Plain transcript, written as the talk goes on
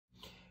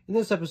In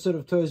this episode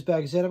of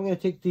Toysbackzen, I'm going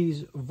to take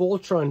these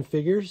Voltron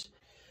figures.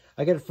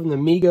 I got it from the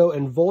Mego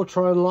and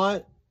Voltron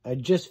lot. I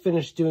just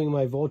finished doing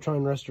my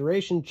Voltron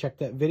restoration. Check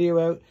that video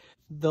out.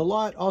 The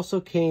lot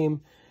also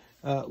came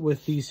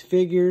with these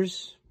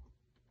figures.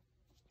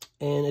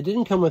 And it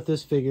didn't come with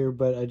this figure,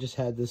 but I just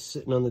had this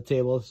sitting on the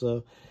table.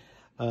 So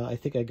I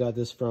think I got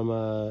this from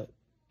a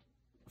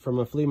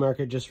flea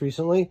market just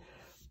recently.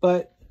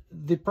 But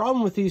the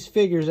problem with these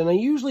figures, and I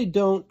usually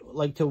don't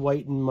like to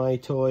whiten my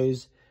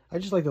toys. I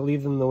just like to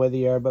leave them the way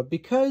they are. But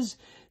because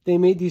they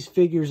made these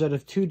figures out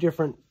of two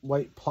different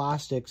white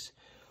plastics,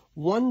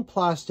 one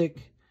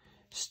plastic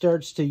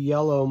starts to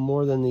yellow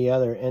more than the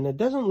other, and it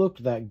doesn't look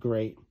that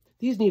great.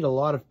 These need a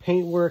lot of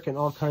paint work and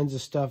all kinds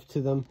of stuff to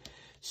them.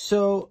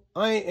 So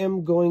I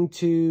am going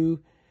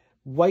to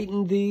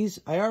whiten these.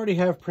 I already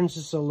have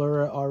Princess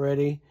Allura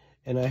already,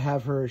 and I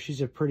have her. She's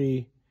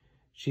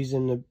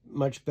in a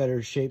much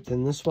better shape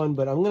than this one,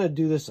 but I'm going to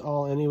do this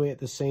all anyway at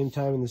the same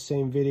time in the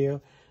same video.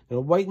 I'm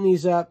going to whiten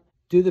these up,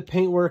 do the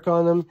paint work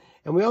on them,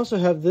 and we also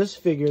have this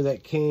figure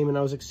that came, and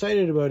I was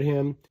excited about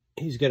him.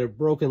 He's got a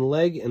broken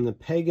leg and the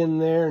peg in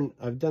there, and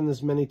I've done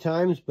this many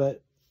times,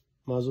 but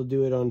might as well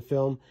do it on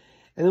film.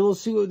 And then we'll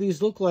see what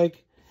these look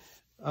like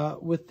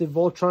with the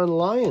Voltron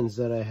lions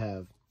that I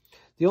have.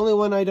 The only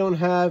one I don't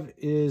have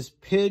is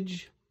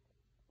Pidge.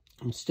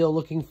 I'm still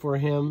looking for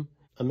him.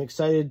 I'm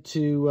excited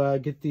to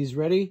get these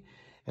ready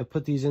and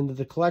put these into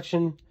the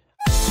collection.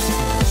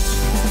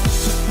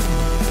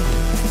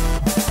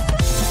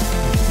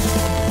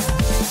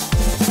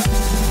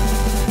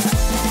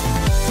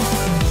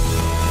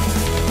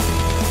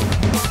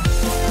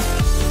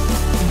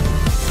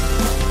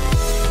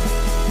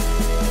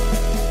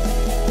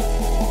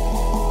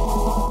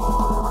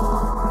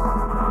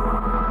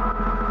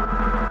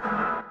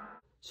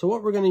 So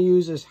what we're going to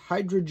use is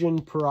hydrogen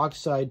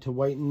peroxide to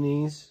whiten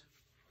these.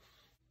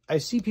 I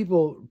see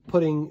people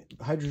putting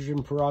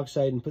hydrogen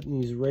peroxide and putting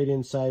these right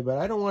inside, but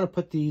I don't want to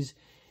put these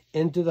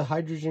into the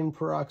hydrogen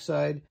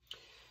peroxide.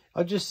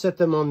 I'll just set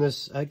them on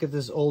this. I got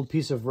this old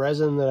piece of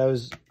resin that I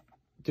was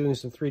doing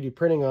some 3D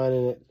printing on,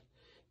 and it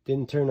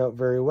didn't turn out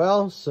very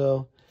well.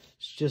 So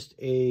it's just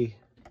a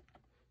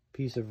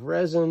piece of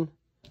resin.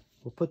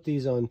 We'll put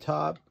these on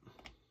top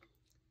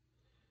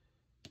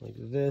like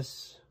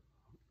this.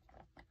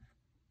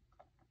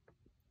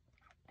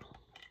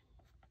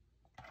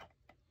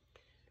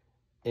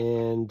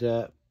 And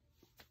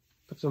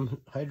put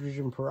some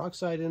hydrogen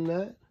peroxide in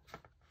that.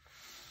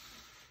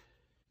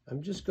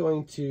 I'm just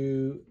going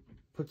to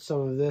put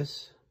some of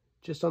this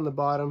just on the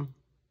bottom.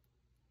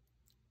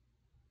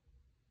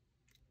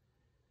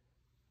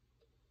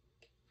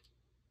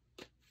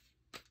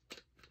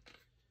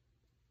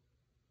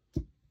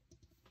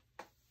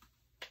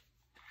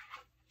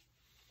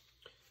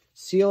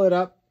 Seal it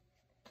up,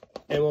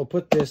 and we'll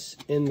put this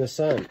in the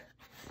sun.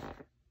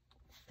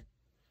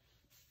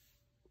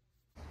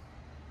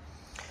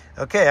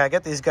 Okay, I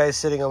got these guys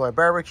sitting on my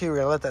barbecue. We're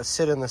going to let that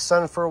sit in the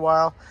sun for a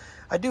while.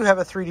 I do have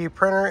a 3D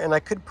printer, and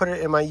I could put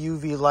it in my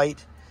UV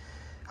light.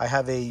 I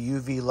have a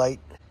UV light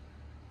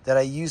that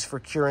I use for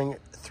curing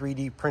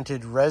 3D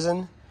printed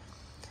resin,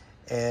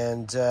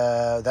 and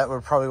that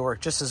would probably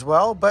work just as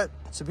well, but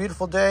it's a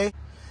beautiful day.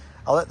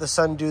 I'll let the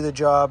sun do the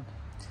job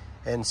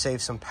and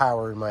save some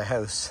power in my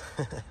house.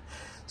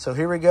 So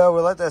here we go.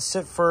 We'll let that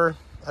sit for,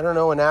 I don't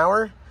know, an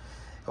hour,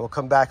 and we'll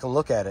come back and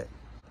look at it.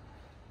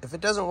 If it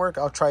doesn't work,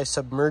 I'll try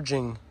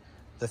submerging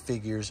the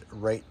figures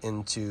right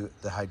into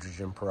the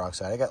hydrogen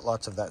peroxide. I got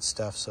lots of that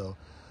stuff, so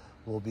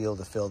we'll be able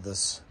to fill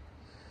this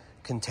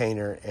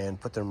container and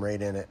put them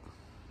right in it.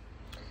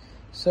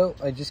 So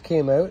I just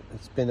came out.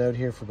 It's been out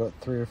here for about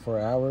 3 or 4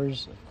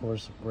 hours. Of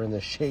course, we're in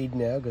the shade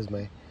now because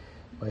my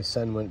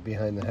son went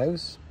behind the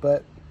house.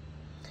 But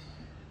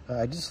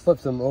I just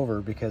flipped them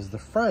over because the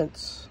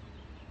fronts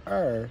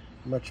are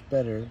much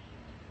better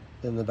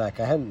than the back.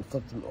 I hadn't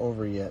flipped them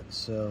over yet,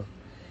 so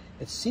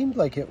it seemed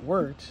like it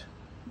worked.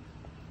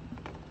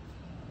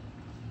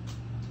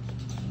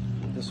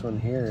 This one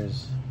here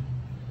is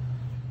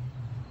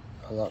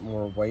a lot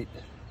more white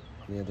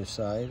on the other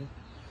side.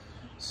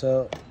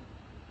 So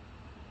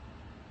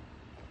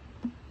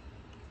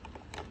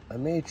I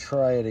may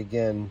try it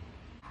again.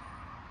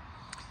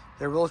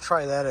 There, we'll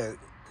try that out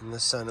in the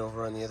sun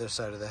over on the other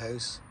side of the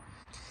house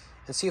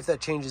and see if that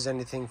changes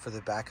anything for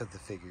the back of the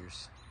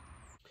figures.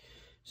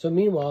 So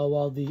meanwhile,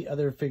 while the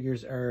other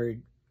figures are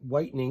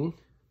whitening,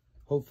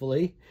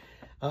 hopefully,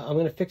 I'm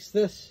going to fix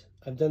this.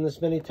 I've done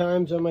this many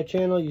times on my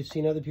channel. You've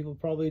seen other people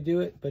probably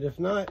do it, but if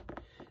not,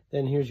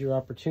 then here's your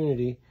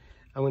opportunity.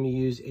 I'm going to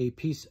use a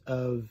piece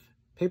of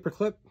paper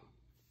clip.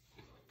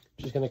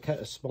 Just going to cut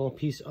a small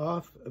piece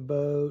off,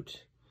 about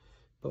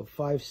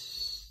 5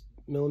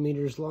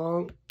 millimeters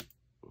long.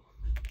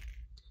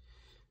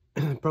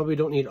 Probably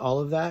don't need all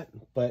of that,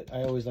 but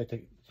I always like to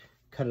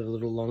cut it a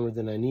little longer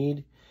than I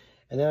need.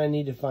 And then I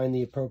need to find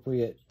the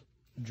appropriate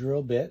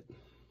drill bit.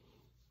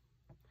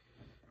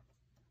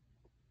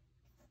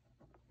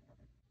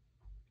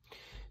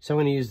 So I'm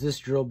going to use this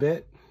drill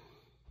bit.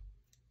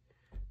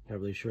 Not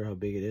really sure how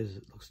big it is.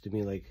 It looks to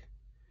me like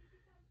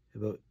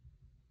about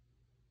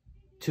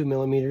 2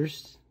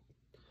 millimeters.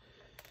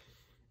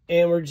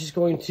 And we're just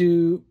going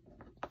to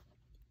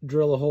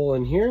drill a hole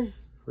in here,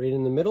 right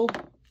in the middle.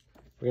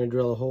 We're going to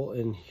drill a hole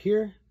in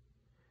here.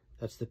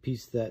 That's the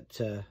piece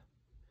that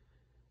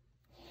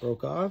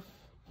broke off.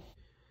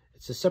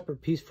 It's a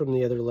separate piece from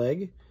the other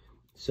leg.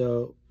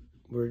 So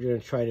we're going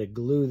to try to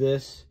glue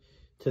this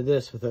to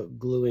this without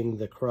gluing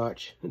the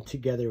crotch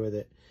together with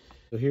it.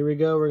 So here we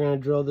go. We're going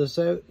to drill this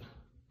out.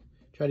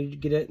 Try to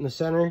get it in the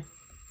center.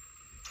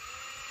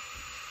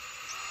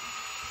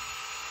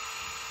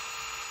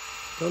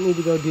 Don't need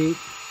to go deep.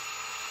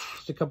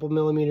 Just a couple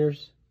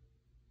millimeters.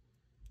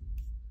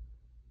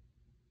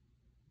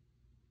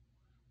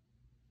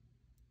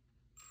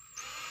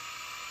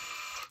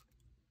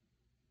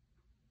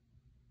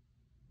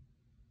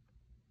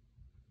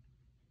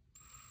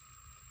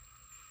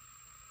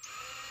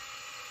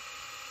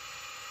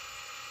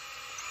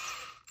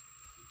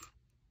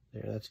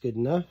 There, that's good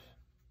enough.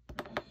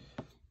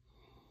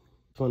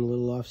 One a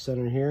little off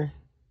center here.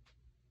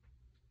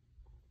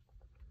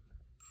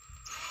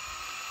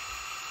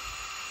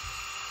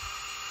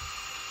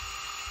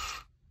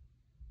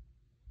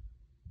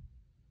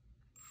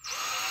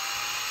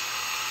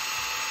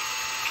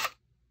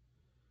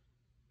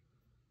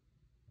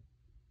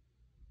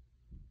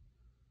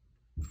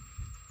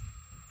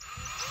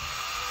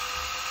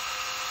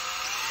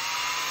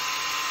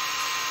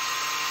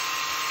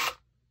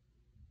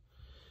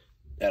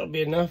 That'll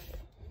be enough.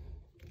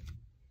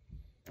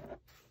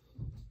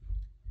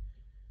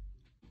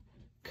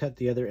 Cut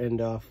the other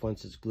end off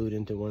once it's glued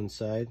into one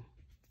side.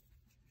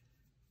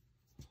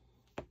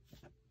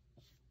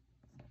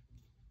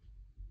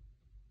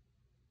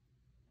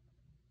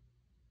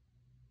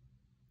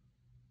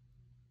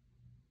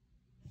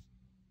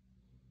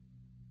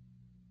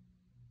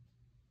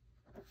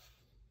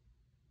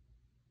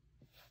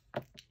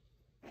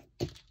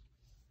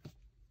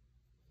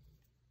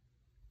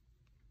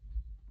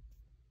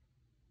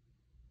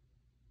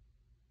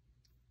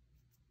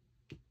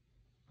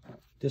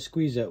 The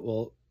squeeze out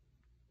will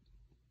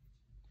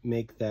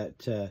make that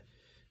the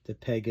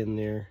peg in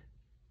there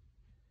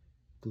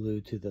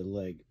glue to the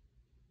leg.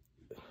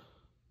 So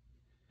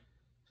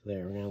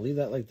there, we're going to leave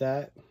that like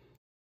that.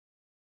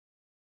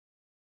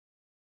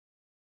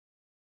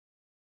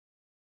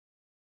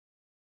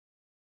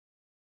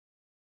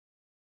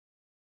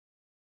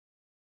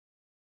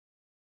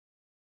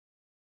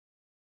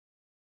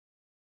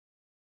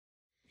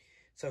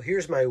 So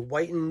here's my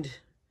whitened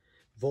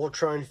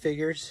Voltron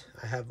figures.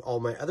 I have all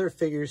my other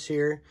figures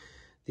here.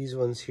 These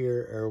ones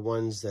here are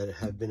ones that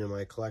have been in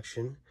my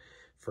collection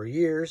for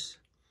years.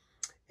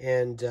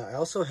 And I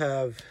also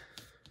have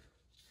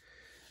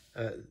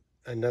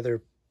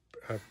another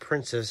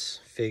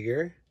princess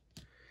figure.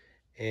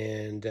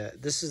 And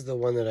this is the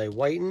one that I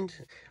whitened.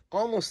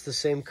 Almost the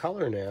same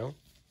color now.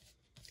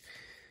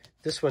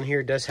 This one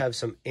here does have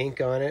some ink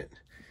on it.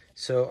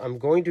 So I'm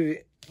going to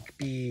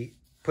be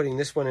putting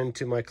this one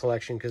into my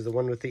collection because the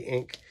one with the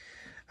ink,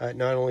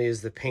 not only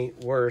is the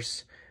paint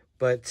worse,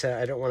 but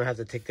I don't want to have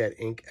to take that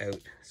ink out.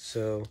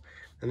 So,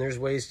 and there's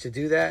ways to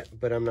do that,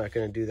 but I'm not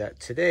going to do that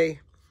today.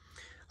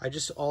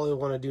 All I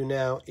want to do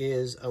now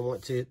is I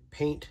want to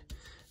paint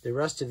the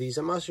rest of these.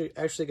 I'm also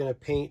actually going to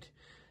paint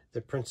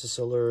the Princess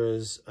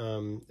Allura's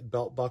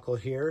belt buckle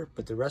here,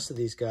 but the rest of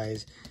these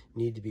guys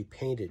need to be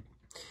painted.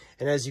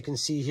 And as you can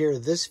see here,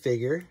 this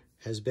figure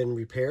has been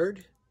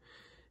repaired.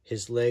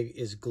 His leg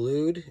is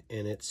glued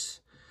and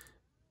it's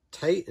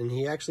tight, and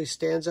he actually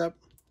stands up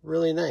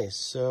really nice.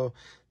 So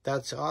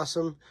that's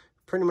awesome.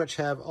 Pretty much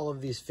have all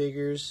of these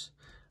figures.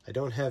 I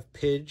don't have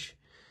Pidge,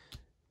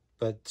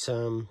 but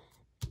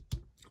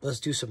let's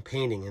do some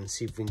painting and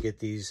see if we can get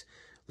these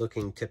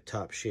looking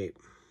tip-top shape.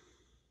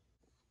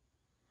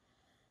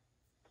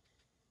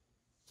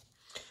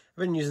 I've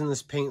been using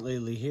this paint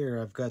lately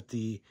here. I've got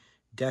the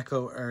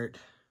Deco Art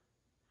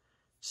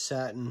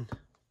satin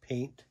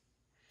paint.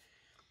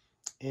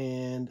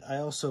 And I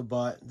also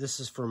bought, this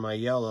is for my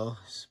yellow.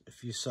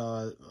 If you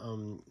saw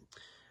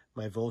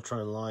my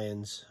Voltron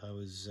Lions, I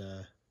was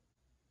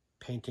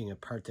painting a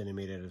part that I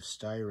made out of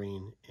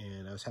styrene,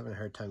 and I was having a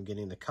hard time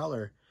getting the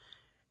color.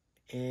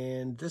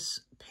 And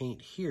this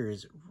paint here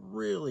is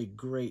really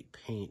great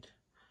paint.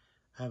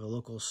 I have a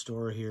local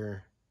store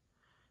here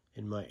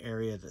in my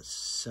area that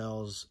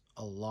sells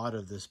a lot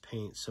of this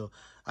paint. So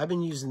I've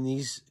been using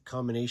these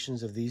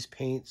combinations of these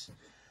paints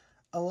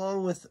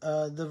along with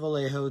the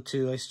Vallejo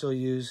too. I still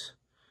use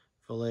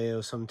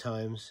Vallejo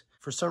sometimes.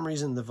 For some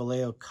reason, the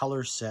Vallejo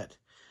color set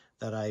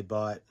that I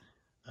bought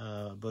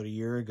about a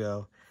year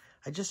ago,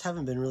 I just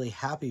haven't been really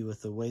happy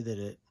with the way that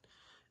it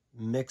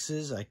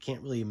mixes. I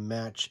can't really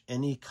match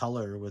any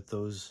color with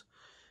those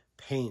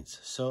paints.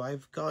 So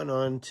I've gone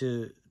on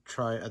to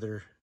try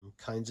other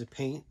kinds of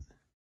paint.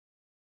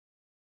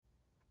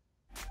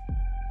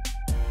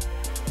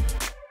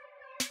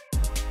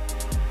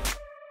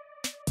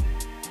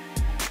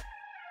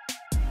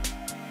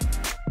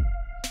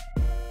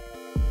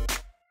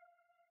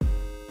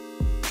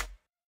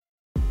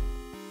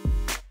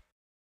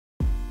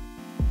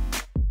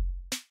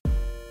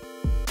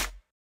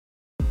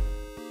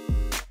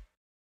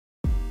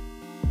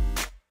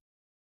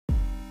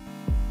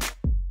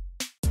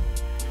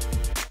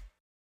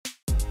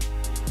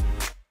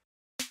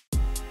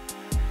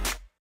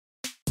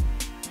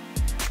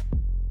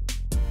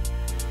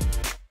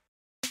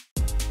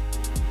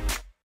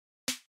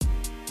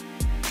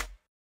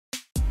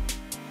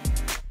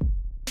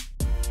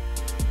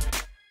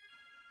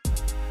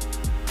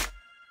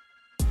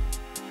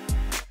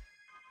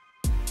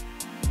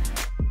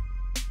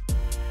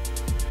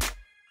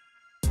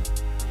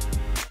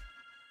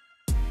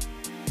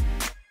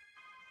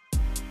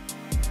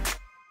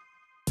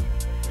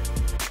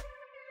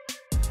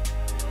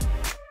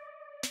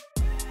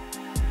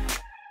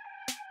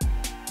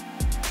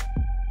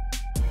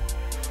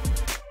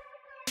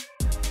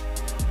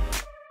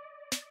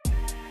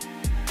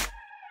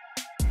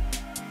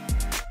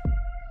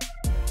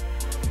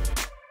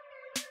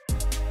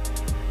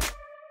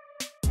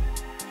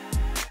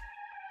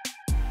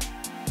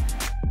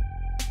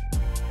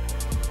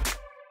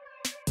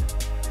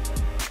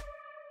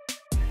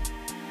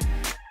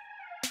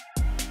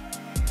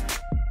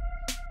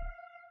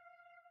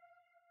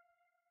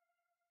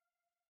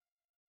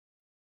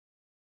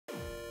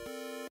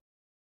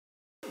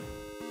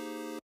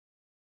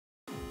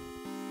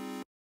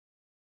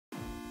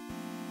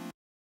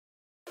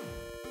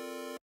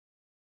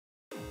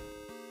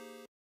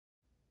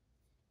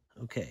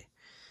 Okay,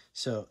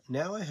 so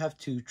now I have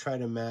to try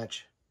to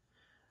match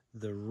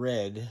the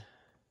red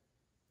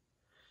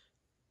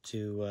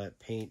to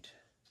paint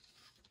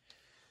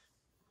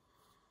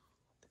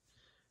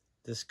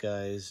this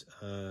guy's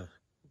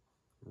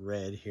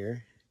red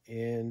here.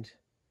 And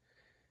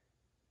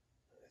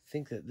I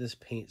think that this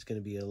paint's going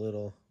to be a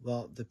little,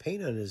 well, the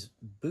paint on his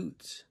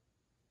boots,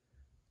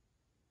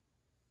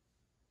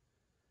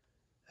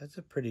 that's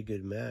a pretty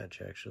good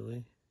match,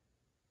 actually.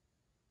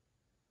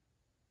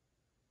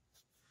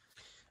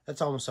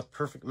 That's almost a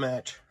perfect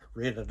match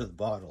right out of the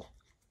bottle.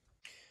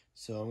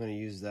 So I'm going to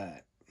use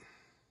that.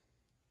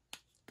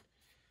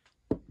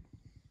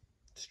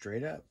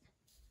 Straight up.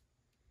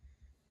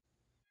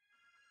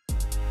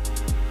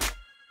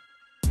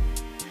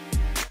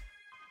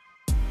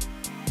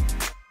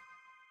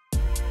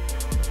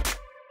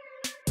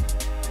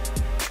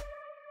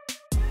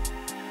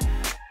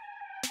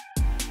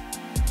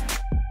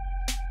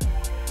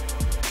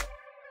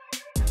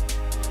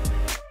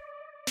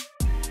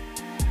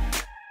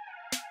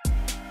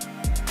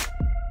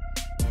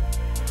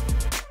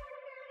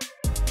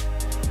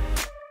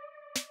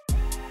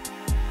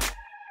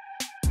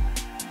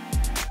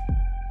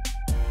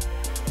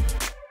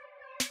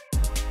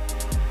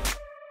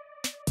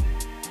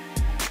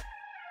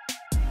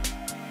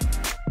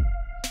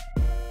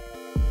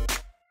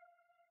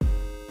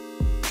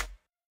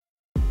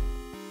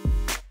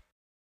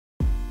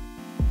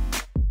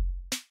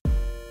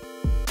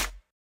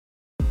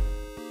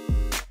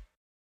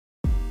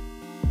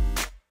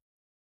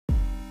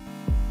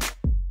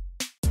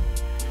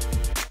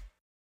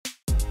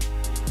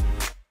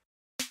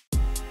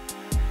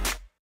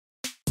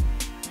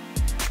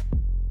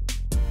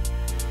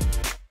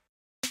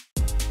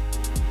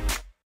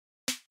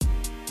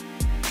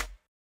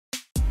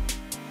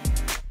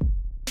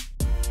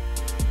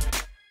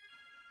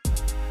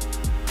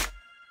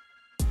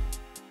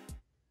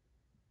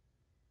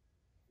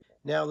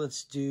 Now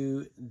let's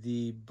do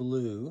the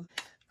blue.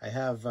 I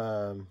have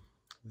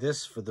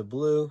this for the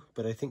blue,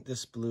 but I think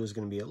this blue is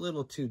going to be a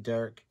little too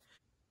dark,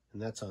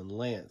 and that's on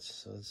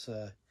Lance. So let's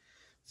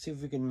see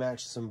if we can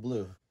match some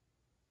blue.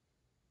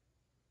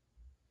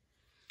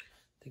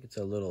 I think it's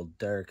a little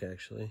dark,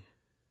 actually.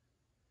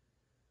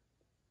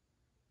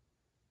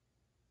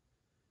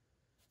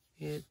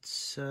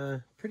 It's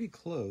pretty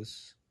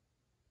close.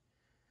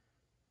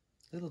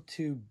 A little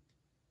too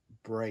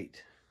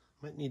bright.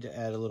 Might need to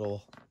add a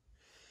little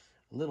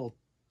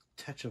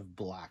touch of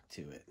black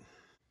to it.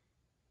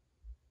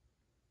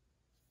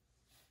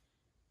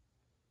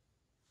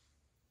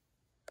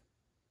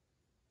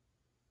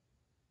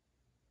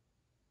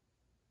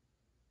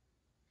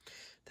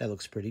 That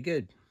looks pretty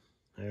good.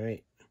 All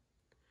right.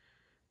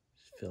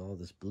 Just fill all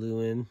this blue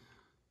in.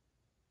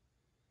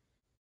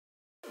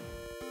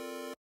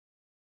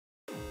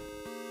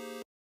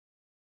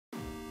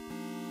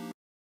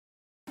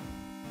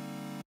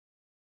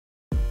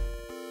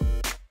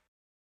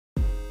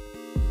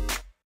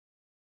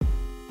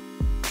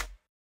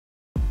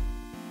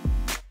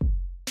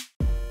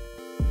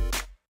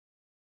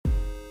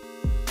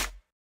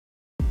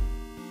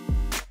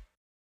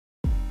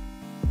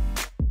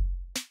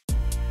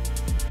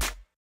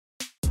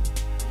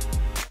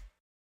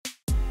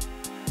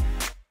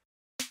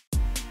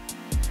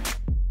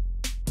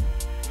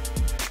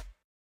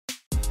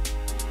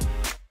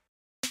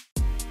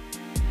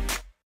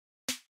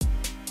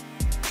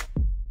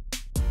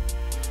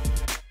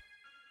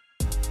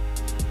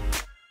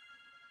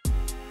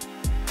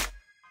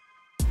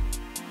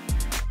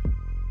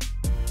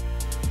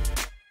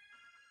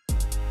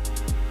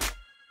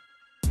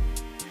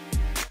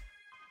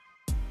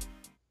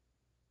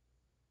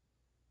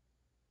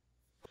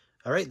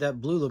 All right, that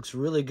blue looks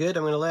really good.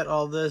 I'm going to let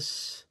all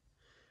this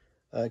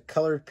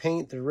colored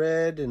paint, the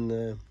red,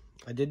 and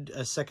I did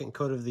a second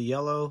coat of the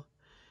yellow,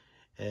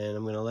 and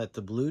I'm going to let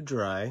the blue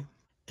dry.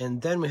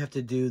 And then we have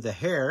to do the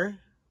hair,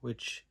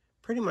 which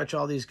pretty much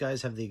all these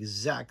guys have the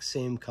exact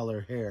same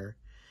color hair.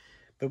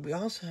 But we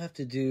also have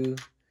to do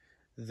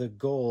the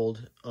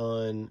gold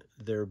on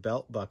their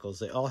belt buckles.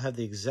 They all have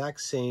the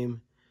exact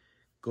same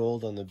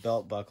gold on the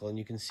belt buckle, and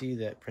you can see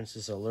that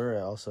Princess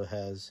Allura also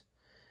has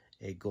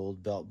a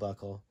gold belt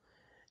buckle.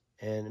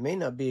 And it may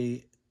not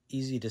be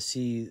easy to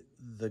see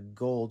the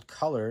gold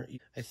color.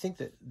 I think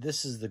that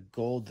this is the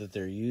gold that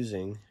they're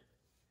using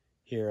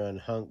here on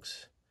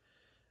Hunk's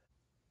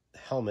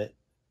helmet.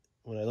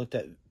 When I looked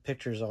at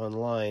pictures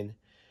online,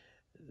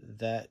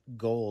 that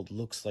gold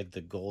looks like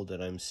the gold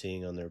that I'm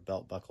seeing on their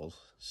belt buckles.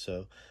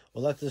 So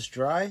we'll let this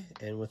dry,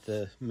 and with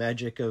the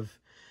magic of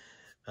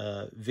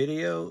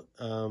video,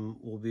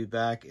 we'll be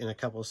back in a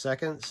couple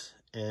seconds,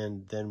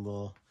 and then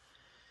we'll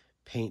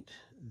paint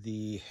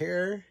the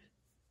hair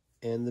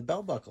and the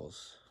belt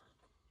buckles.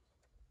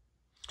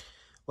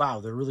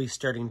 Wow, they're really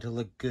starting to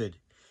look good.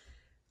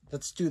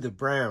 Let's do the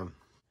brown.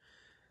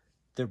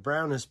 The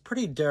brown is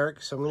pretty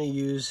dark, so I'm going to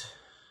use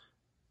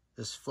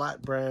this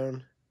flat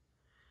brown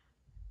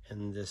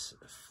and this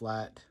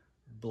flat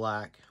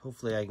black.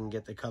 Hopefully I can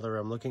get the color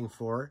I'm looking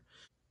for.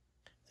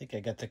 I think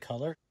I got the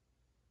color.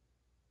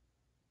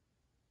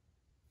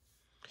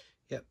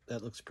 Yep,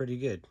 that looks pretty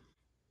good.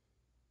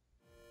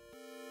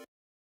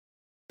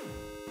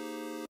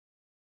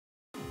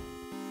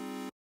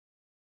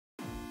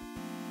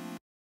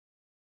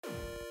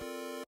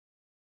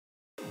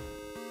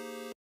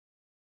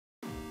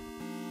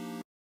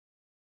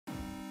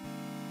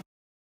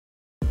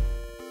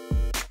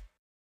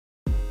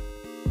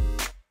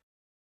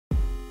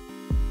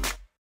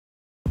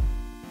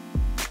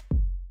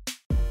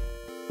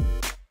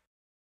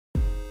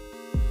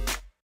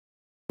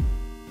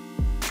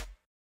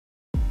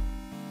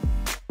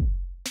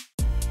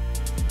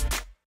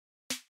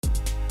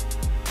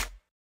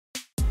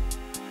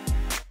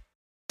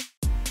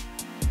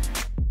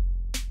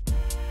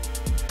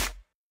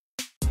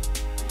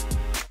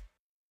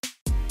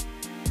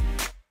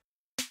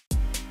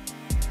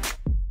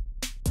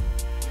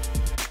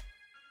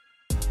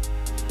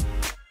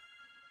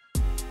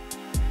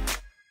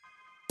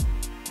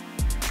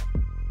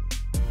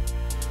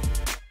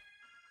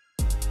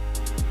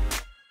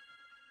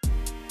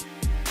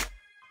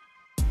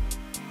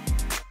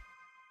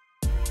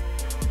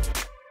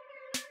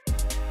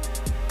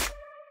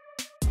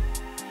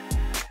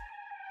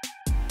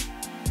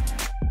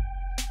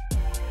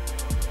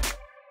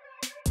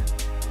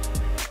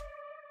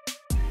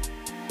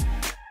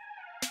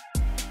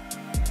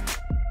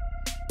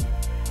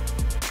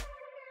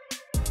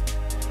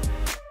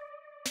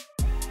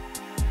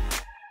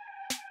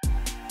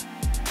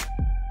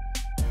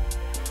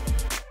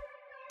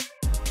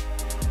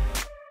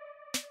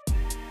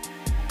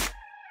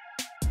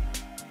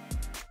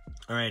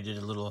 All right, I did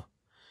a little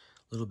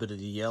bit of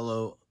the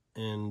yellow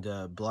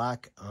and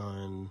black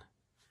on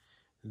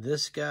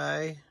this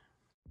guy.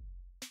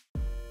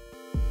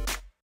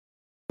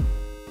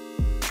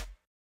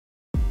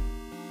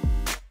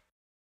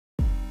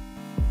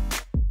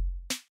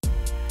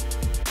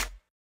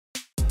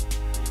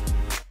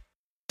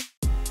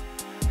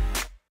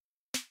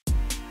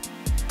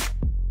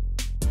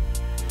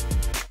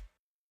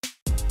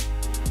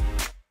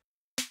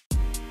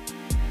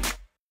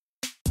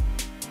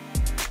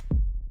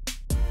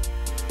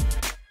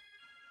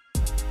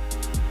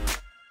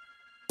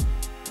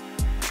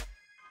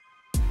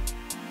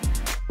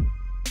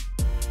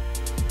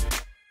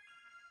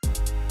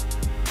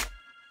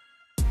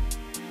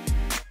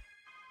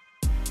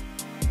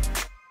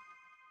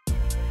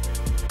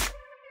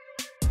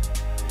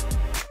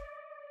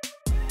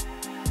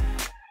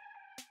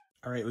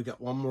 All right, we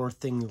got one more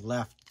thing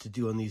left to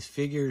do on these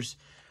figures,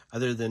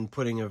 other than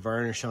putting a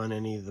varnish on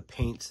any of the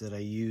paints that I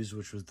used,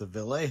 which was the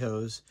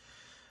Vallejos,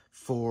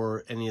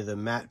 for any of the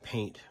matte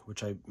paint,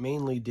 which I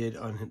mainly did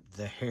on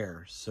the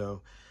hair.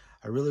 So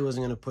I really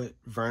wasn't going to put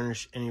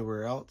varnish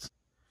anywhere else.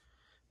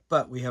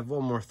 But we have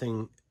one more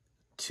thing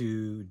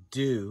to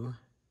do,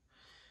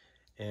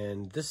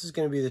 and this is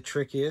going to be the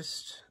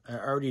trickiest. I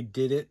already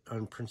did it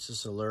on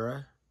Princess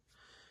Allura.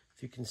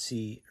 If you can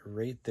see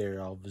right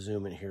there, I'll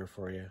zoom in here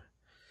for you.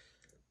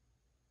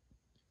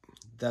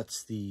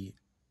 That's the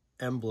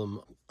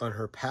emblem on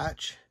her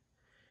patch.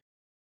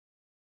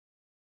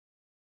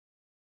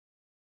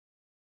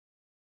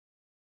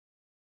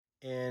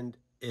 And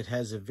it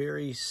has a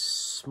very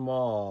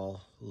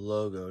small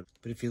logo.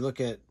 But if you look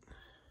at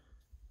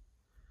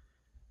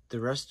the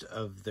rest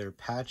of their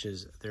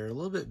patches, they're a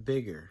little bit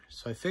bigger.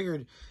 So I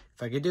figured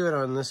if I could do it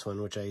on this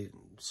one, which I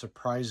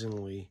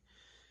surprisingly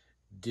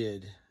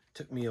did, it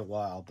took me a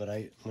while, but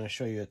I'm going to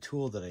show you a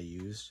tool that I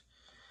used.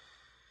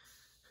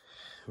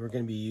 We're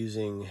going to be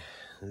using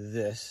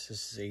this.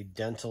 This is a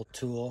dental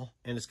tool,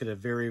 and it's got a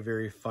very,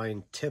 very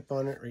fine tip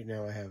on it. Right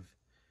now I have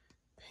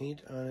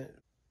paint on it,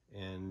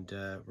 and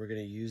we're going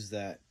to use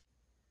that.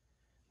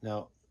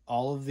 Now,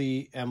 all of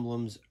the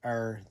emblems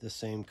are the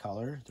same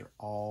color. They're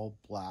all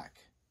black.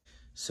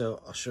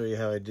 So I'll show you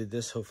how I did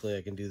this. Hopefully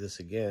I can do this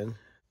again.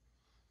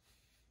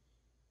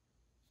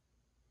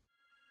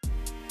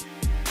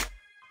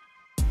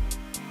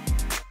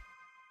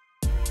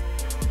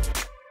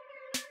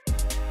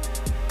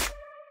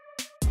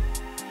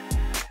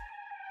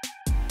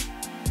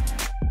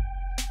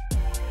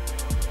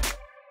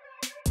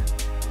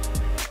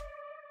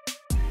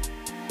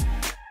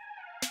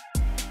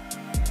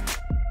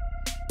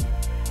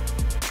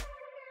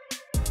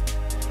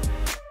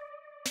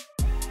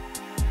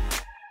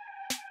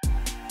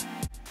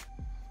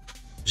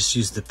 Just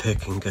used the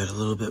pick and got a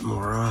little bit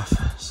more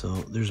off. So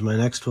there's my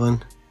next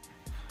one.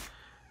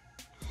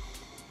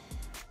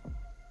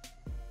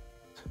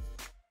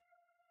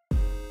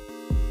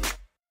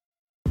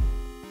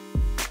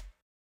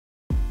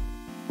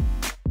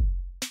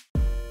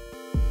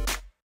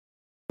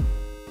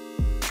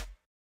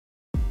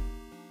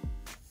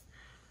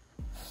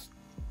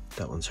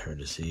 That one's hard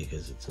to see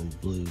because it's in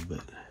blue,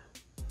 but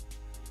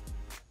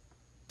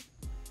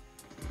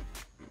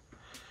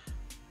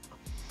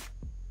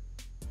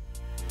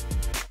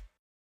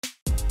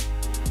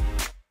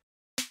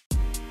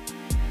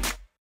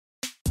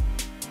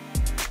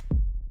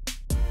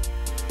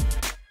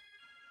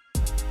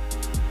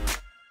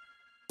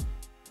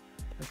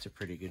that's a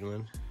pretty good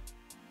one.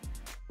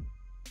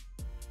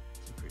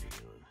 That's a pretty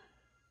good one.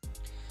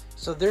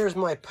 So there's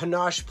my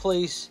Panosh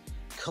Place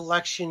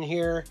collection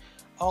here.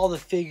 All the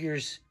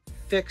figures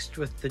fixed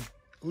with the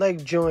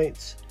leg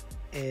joints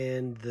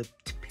and the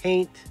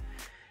paint,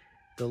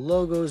 the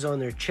logos on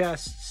their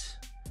chests.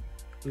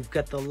 We've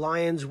got the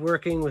lions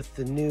working with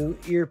the new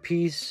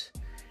earpiece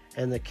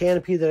and the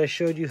canopy that I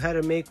showed you how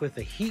to make with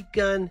a heat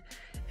gun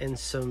and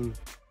some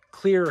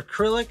clear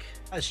acrylic.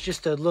 That's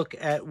just a look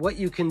at what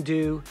you can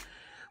do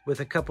with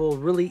a couple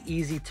really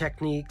easy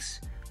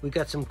techniques. We've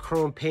got some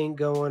chrome paint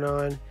going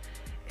on,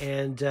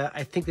 and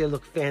I think they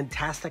look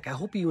fantastic. I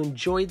hope you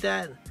enjoyed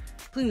that.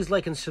 Please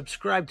like and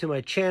subscribe to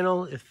my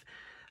channel if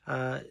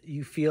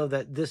you feel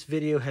that this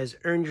video has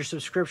earned your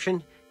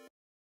subscription.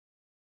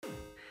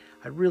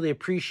 I really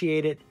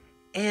appreciate it.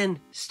 And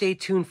stay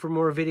tuned for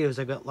more videos.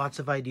 I've got lots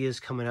of ideas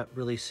coming up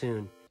really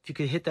soon. If you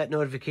could hit that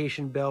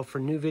notification bell for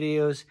new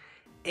videos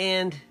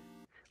and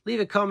leave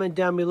a comment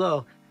down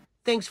below.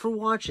 Thanks for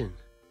watching.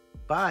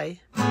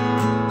 Bye.